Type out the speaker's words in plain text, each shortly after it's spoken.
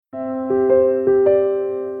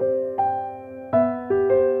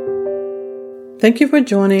Thank you for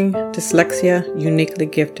joining Dyslexia Uniquely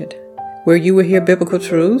Gifted, where you will hear biblical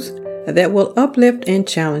truths that will uplift and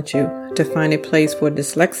challenge you to find a place for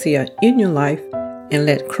dyslexia in your life and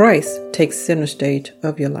let Christ take center stage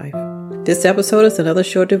of your life. This episode is another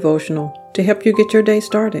short devotional to help you get your day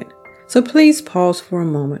started. So please pause for a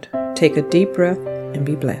moment, take a deep breath, and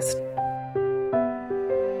be blessed.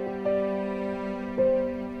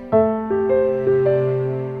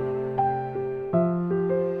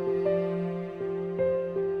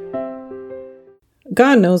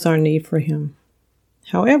 God knows our need for Him.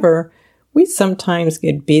 However, we sometimes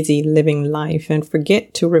get busy living life and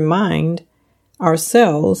forget to remind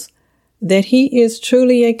ourselves that He is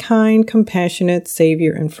truly a kind, compassionate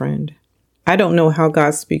Savior and friend. I don't know how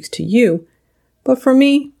God speaks to you, but for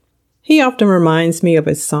me, He often reminds me of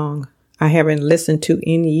a song I haven't listened to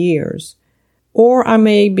in years. Or I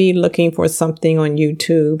may be looking for something on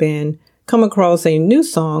YouTube and come across a new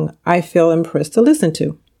song I feel impressed to listen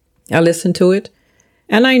to. I listen to it,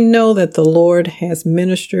 and I know that the Lord has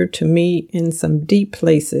ministered to me in some deep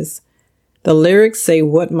places. The lyrics say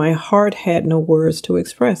what my heart had no words to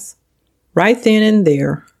express. Right then and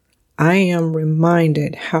there, I am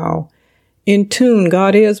reminded how in tune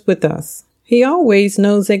God is with us. He always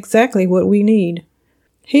knows exactly what we need.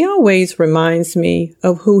 He always reminds me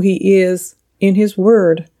of who He is in His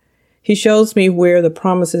Word. He shows me where the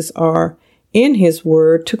promises are in His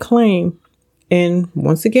Word to claim. And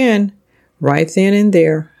once again, right then and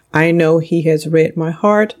there, I know He has read my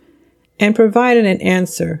heart and provided an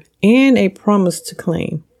answer and a promise to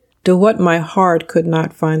claim to what my heart could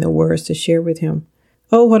not find the words to share with Him.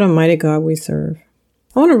 Oh, what a mighty God we serve.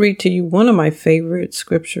 I want to read to you one of my favorite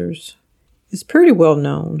scriptures. It's pretty well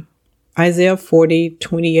known. Isaiah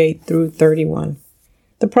 40:28 through 31.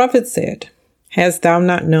 The prophet said, "Hast thou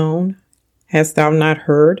not known? Hast thou not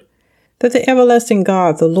heard? That the everlasting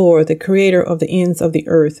God, the Lord, the creator of the ends of the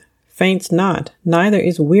earth, faints not, neither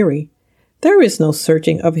is weary. There is no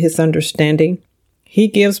searching of His understanding. He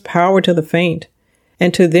gives power to the faint,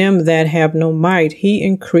 and to them that have no might He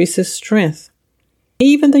increases strength.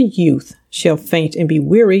 Even the youth shall faint and be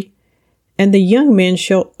weary, and the young men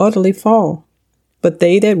shall utterly fall. But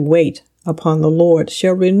they that wait upon the Lord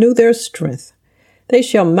shall renew their strength. They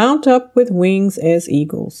shall mount up with wings as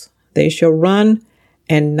eagles. They shall run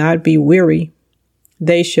and not be weary.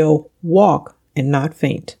 They shall walk and not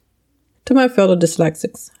faint." To my fellow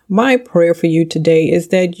dyslexics, my prayer for you today is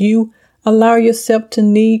that you allow yourself to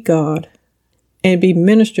need God and be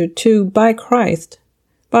ministered to by Christ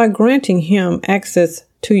by granting Him access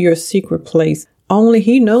to your secret place only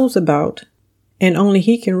He knows about and only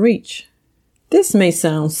He can reach. This may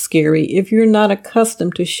sound scary if you're not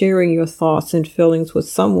accustomed to sharing your thoughts and feelings with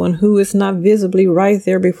someone who is not visibly right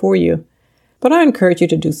there before you, but I encourage you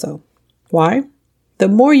to do so. Why? The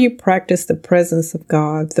more you practice the presence of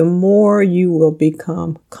God, the more you will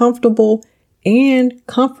become comfortable and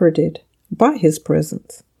comforted by His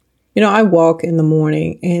presence. I walk in the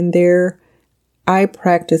morning and there I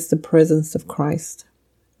practice the presence of Christ.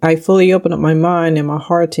 I fully open up my mind and my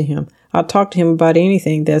heart to Him. I'll talk to Him about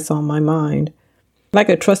anything that's on my mind. Like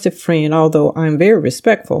a trusted friend, although I'm very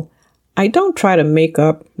respectful, I don't try to make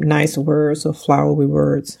up nice words or flowery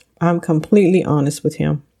words. I'm completely honest with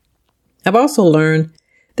Him. I've also learned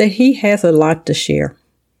that He has a lot to share.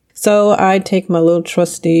 So I take my little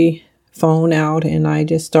trusty phone out and I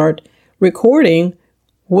just start recording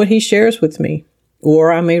what He shares with me.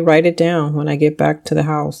 Or I may write it down when I get back to the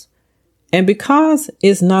house. And because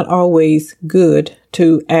it's not always good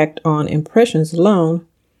to act on impressions alone,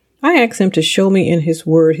 I ask Him to show me in His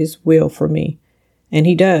Word His will for me. And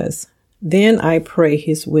He does. Then I pray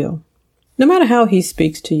His will. No matter how He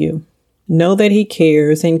speaks to you, know that He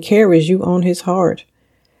cares and carries you on His heart.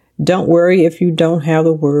 Don't worry if you don't have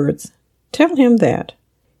the words. Tell Him that.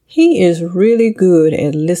 He is really good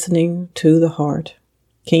at listening to the heart.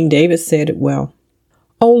 King David said it well.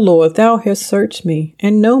 "O Lord, Thou hast searched me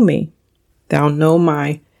and know me. Thou know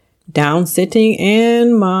my down sitting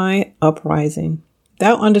and my uprising.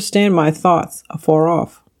 Thou understand my thoughts afar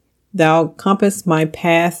off. Thou compass my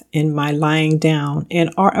path and my lying down,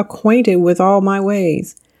 and art acquainted with all my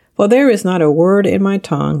ways. For there is not a word in my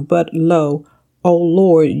tongue, but lo, O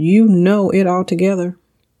Lord, you know it altogether.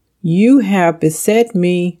 You have beset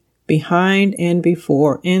me behind and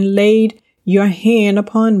before, and laid your hand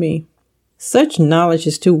upon me. Such knowledge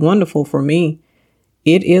is too wonderful for me.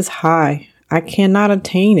 It is high. I cannot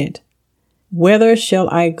attain it. Whither shall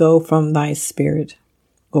I go from thy spirit?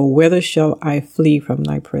 Or whither shall I flee from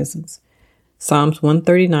thy presence? Psalms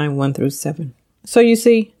 139, 1 through 7. So you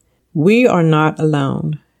see, we are not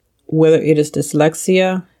alone. whether it is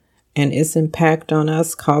dyslexia and its impact on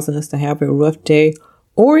us, causing us to have a rough day,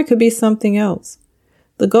 or it could be something else.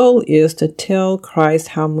 The goal is to tell Christ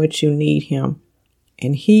how much you need him,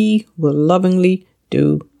 and he will lovingly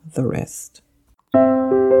do the rest.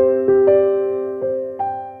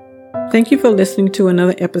 Thank you for listening to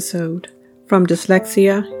another episode from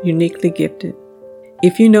Dyslexia Uniquely Gifted.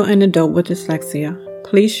 If you know an adult with dyslexia,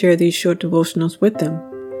 please share these short devotionals with them.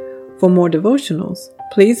 For more devotionals,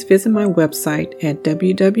 please visit my website at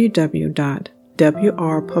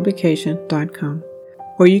www.wrpublication.com,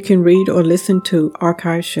 where you can read or listen to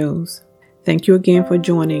archive shows. Thank you again for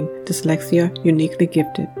joining Dyslexia Uniquely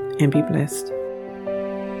Gifted, and be blessed.